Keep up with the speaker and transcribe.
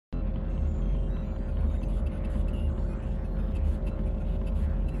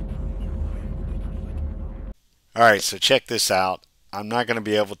Alright, so check this out. I'm not going to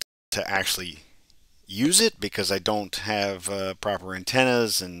be able to actually use it because I don't have proper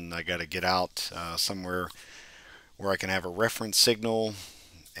antennas, and I got to get out somewhere where I can have a reference signal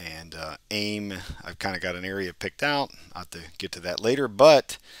and aim. I've kind of got an area picked out. I'll have to get to that later,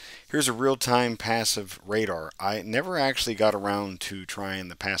 but here's a real-time passive radar. I never actually got around to trying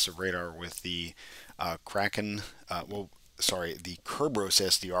the passive radar with the Kraken, the Kerberos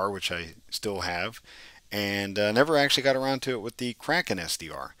SDR, which I still have, and never actually got around to it with the Kraken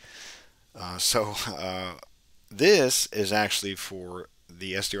SDR. This is actually for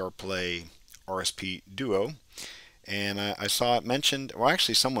the SDRplay RSPduo, and I saw it mentioned. Well,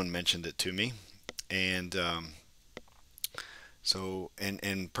 actually, someone mentioned it to me, and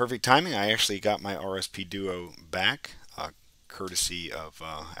in perfect timing, I actually got my RSPduo back, courtesy of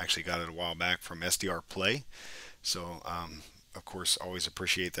actually got it a while back from SDRplay. So of course, always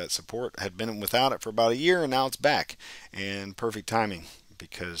appreciate that support. Had been without it for about a year, and now it's back, and perfect timing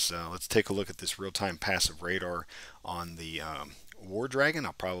because let's take a look at this real-time passive radar on the War Dragon.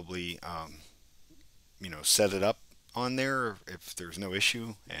 I'll probably set it up on there if there's no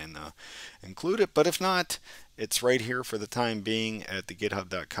issue and include it, but if not, it's right here for the time being at the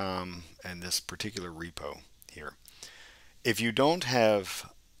github.com and this particular repo here. If you don't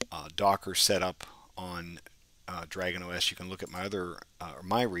have Docker set up on DragonOS, you can look at my other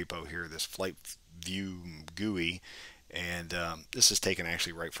my repo here, this Flight View GUI, and this is taken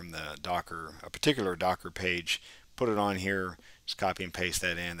actually right from the Docker, a particular Docker page. Put it on here, just copy and paste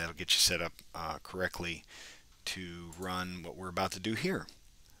that in. That'll get you set up correctly to run what we're about to do here.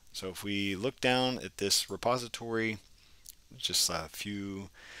 So if we look down at this repository, just a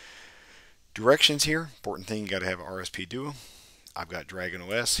few directions here. Important thing, you got to have RSPduo. I've got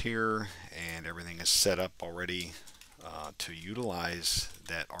DragonOS here, and everything is set up already to utilize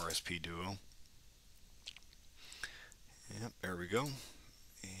that RSPduo. Yep, there we go.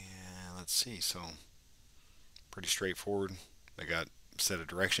 And let's see, so pretty straightforward. I got a set of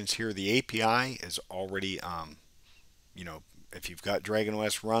directions here. The API is already, if you've got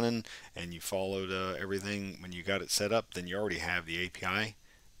DragonOS running and you followed everything when you got it set up, then you already have the API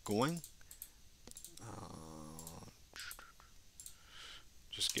going.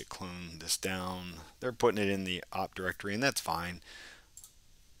 Just get clone this down. They're putting it in the op directory, and that's fine.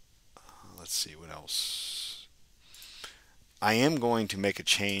 Let's see what else. I am going to make a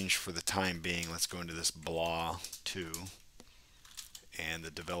change for the time being. Let's go into this blah 2, and the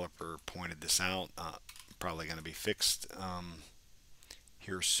developer pointed this out. Probably going to be fixed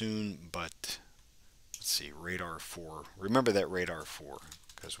here soon, but let's see, radar 4. Remember that radar 4,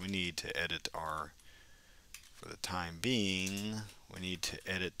 because we need to edit our, for the time being, we need to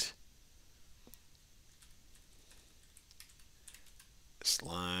edit this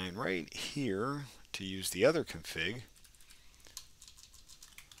line right here to use the other config.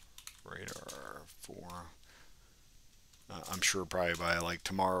 Radar 4. I'm sure probably by like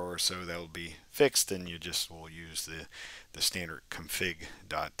tomorrow or so that will be fixed, and you just will use the standard config.yml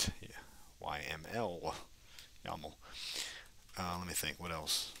YAML. Let me think, what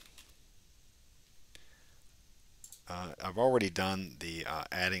else? I've already done the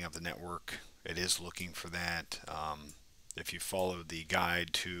adding of the network. It is looking for that. If you followed the guide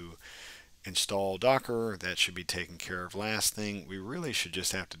to install Docker, that should be taken care of. Last thing, we really should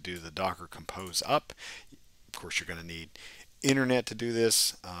just have to do the Docker compose up. Of course, you're going to need internet to do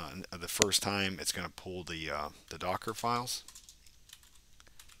this. The first time, it's going to pull the Docker files.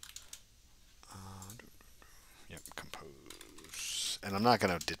 Yep, compose. And I'm not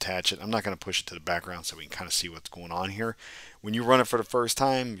going to detach it. I'm not going to push it to the background so we can kind of see what's going on here. When you run it for the first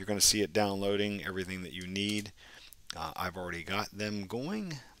time, you're going to see it downloading everything that you need. I've already got them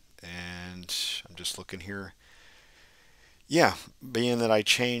going, and I'm just looking here. Yeah, being that I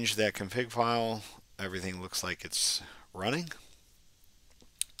changed that config file, everything looks like it's running.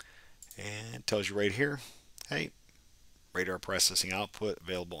 And it tells you right here, hey, radar processing output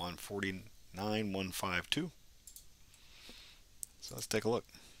available on 49152. So let's take a look.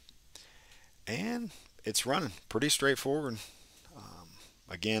 And it's running. Pretty straightforward.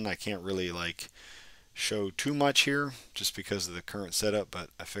 Again, I can't really show too much here just because of the current setup,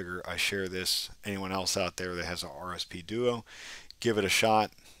 but I figure I share this. Anyone else out there that has a RSPduo, give it a shot.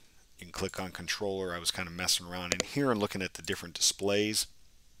 You can click on controller. I was kind of messing around in here and looking at the different displays.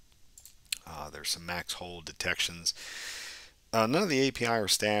 There's some max hold detections. None of the API or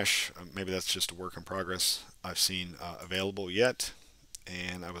stash, maybe that's just a work in progress, I've seen available yet.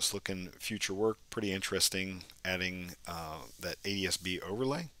 And I was looking future work, pretty interesting, adding that ADSB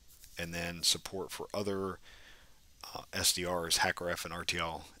overlay, and then support for other SDRs, HackerF and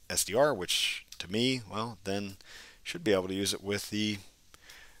RTL SDR, which to me, well, then should be able to use it with the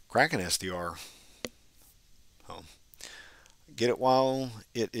Kraken SDR. So get it while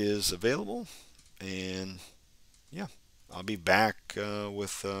it is available, and yeah, I'll be back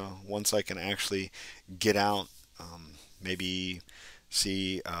with once I can actually get out, maybe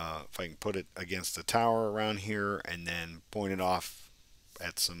see if I can put it against the tower around here and then point it off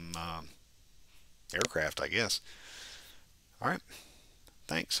at some aircraft, I guess. All right,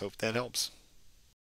 thanks. Hope that helps.